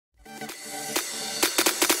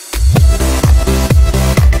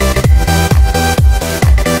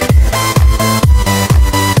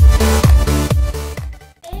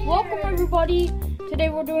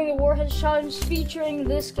challenge featuring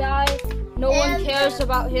this guy. No one cares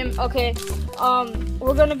about him. Okay,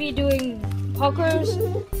 we're gonna be doing puckers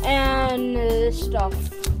and this stuff.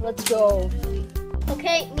 Let's go.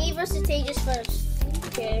 Okay, me versus Tejas first.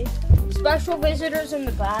 Okay. Special visitors in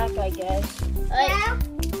the back, I guess. Yeah.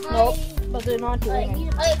 Nope, but they're not doing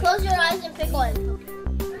it. Okay, close your eyes and pick one.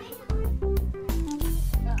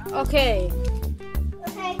 Okay.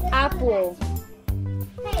 Apple.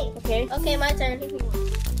 Hey. Okay. Okay, my turn.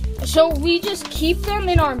 So we just keep them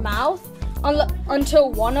in our mouth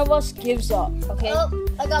until one of us gives up. Okay. Oh,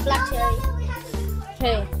 I got black cherry.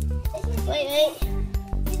 Okay. Wait.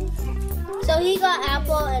 So he got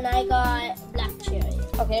apple and I got black cherry.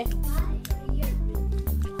 Okay.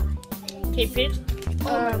 Okay, Peach.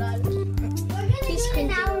 Oh my god. He's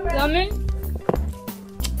Lemon.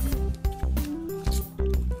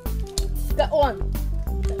 Got one.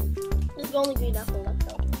 There's only green apple left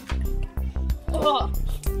though. Oh.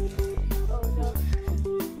 Oh no.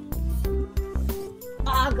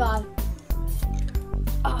 Oh god.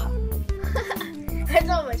 Oh. That's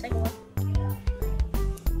not my second one.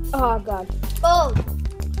 Oh god. Oh.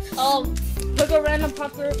 Pick a random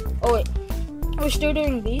pucker. Oh wait. We're still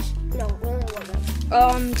doing these? No, we only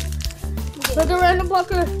one. Pick a random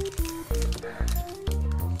pucker.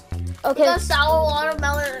 Okay. We got sour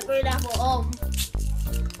watermelon and green apple.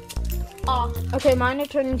 Oh. Okay, mine are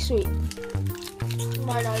turning sweet.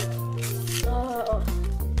 Mine are. Oh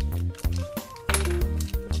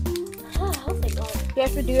thank God. You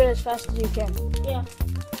have to do it as fast as you can. Yeah.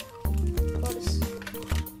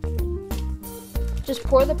 Just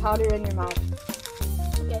pour the powder in your mouth.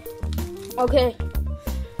 Okay. Okay.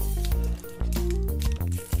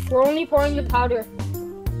 We're only pouring the powder.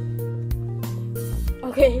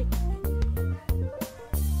 Okay.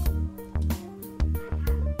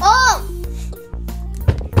 Oh!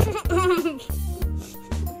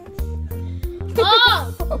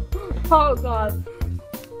 Oh! Oh god.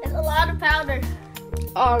 It's a lot of powder.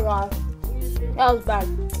 Oh god. That was bad.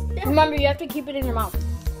 Remember, you have to keep it in your mouth.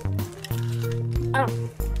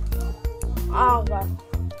 Oh god.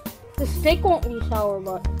 The steak won't be sour,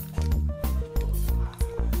 but.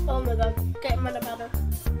 Oh my god. Get him out of powder.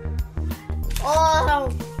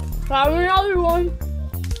 Oh! Try another one.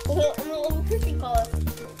 Okay, I'm a pretty color.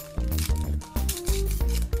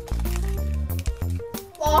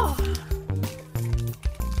 Oh!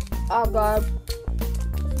 Oh god.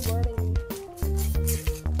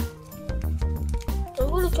 I'm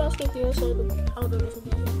gonna trust it here so the powder doesn't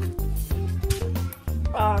get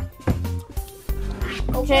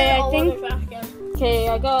Okay, I think. Okay,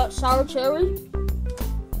 I got sour cherry.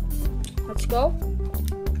 Let's go.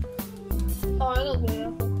 Oh, I got green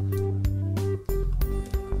apple.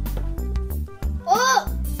 Oh!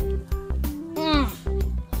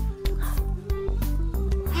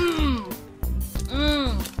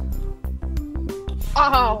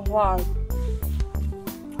 Oh wow.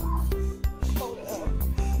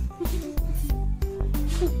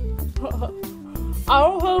 I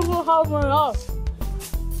don't have enough.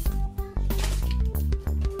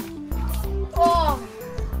 Oh!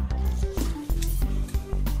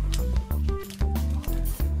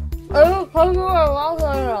 I don't have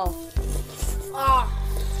enough. Ah!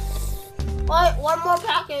 Wait, one more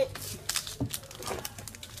packet.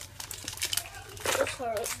 This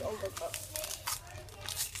hurts. Oh my god.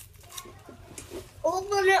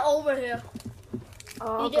 Open it over here.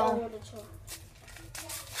 Oh, Eat it over the chair.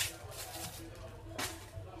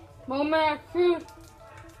 Moment, food.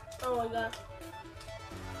 Oh my god.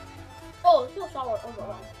 Oh, it's so sour. Oh my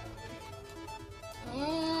god.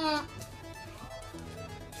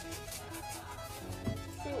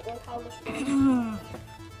 Shoot, what powder spoon?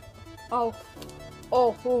 Oh. Oh my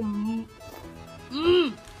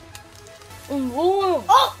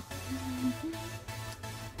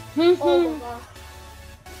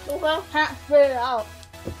god. Okay. Can't spit it out.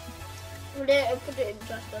 Put it in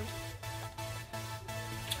Justin.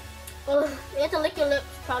 Oh, you have to lick your lips.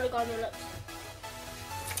 Powder got on your lips.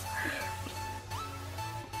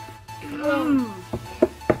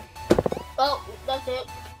 Oh, that's it.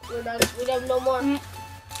 We're done. We have no more.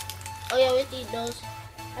 Oh yeah, we have to eat those.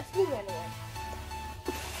 I see them anyway.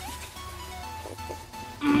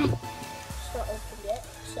 It's not open yet,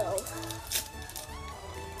 so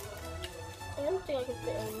I don't think I can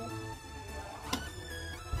fit in here.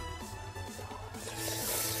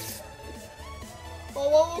 Oh,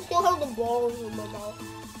 well, we still have the balls in my mouth.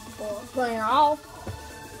 Clean off.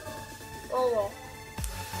 Oh well.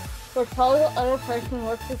 So tell the other person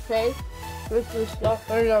what to say with the stuff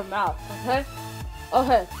in your mouth, okay?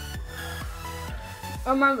 Okay.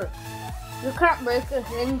 Remember, you can't break the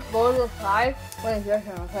thing 4 to 5 Wait, your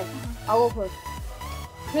turn. Okay. I'll go first.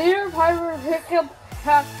 Peter Piper picked up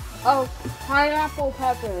pineapple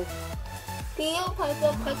peppers. Peter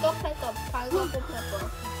Piper pick up pineapple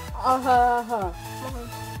pepper.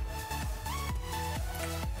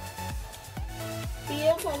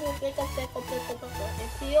 Peter Piper pick up pepper.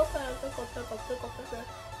 And Peter Piper pick up pepper.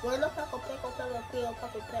 Where the pepper pick up pepper? Peter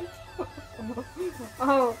Piper pick.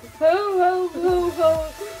 Oh,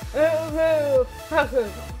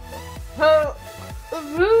 Okay.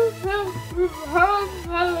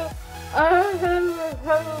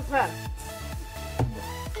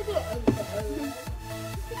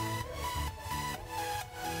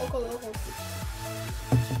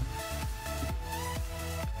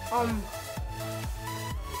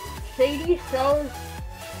 Sadie sells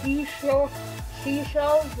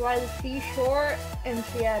seashells by the seashore in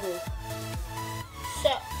Seattle.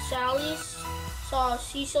 Sally saw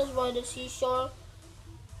seashells by the seashore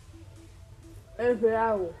In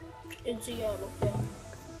Seattle. in Seattle.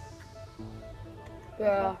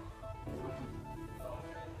 Yeah.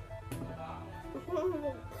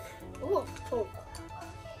 Oh, oh.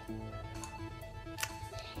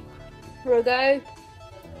 Okay.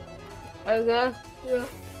 Okay. Yeah.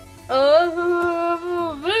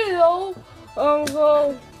 Video.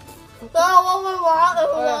 So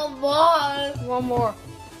one more.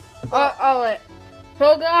 Alright.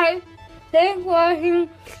 So guys, thanks for watching.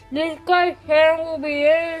 This guy's channel will be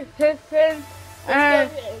in the description. And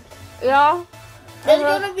yeah. There's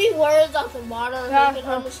gonna be words at the bottom so you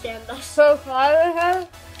can understand us. So follow her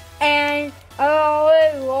and I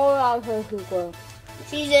always roll out her super.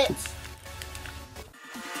 She's it.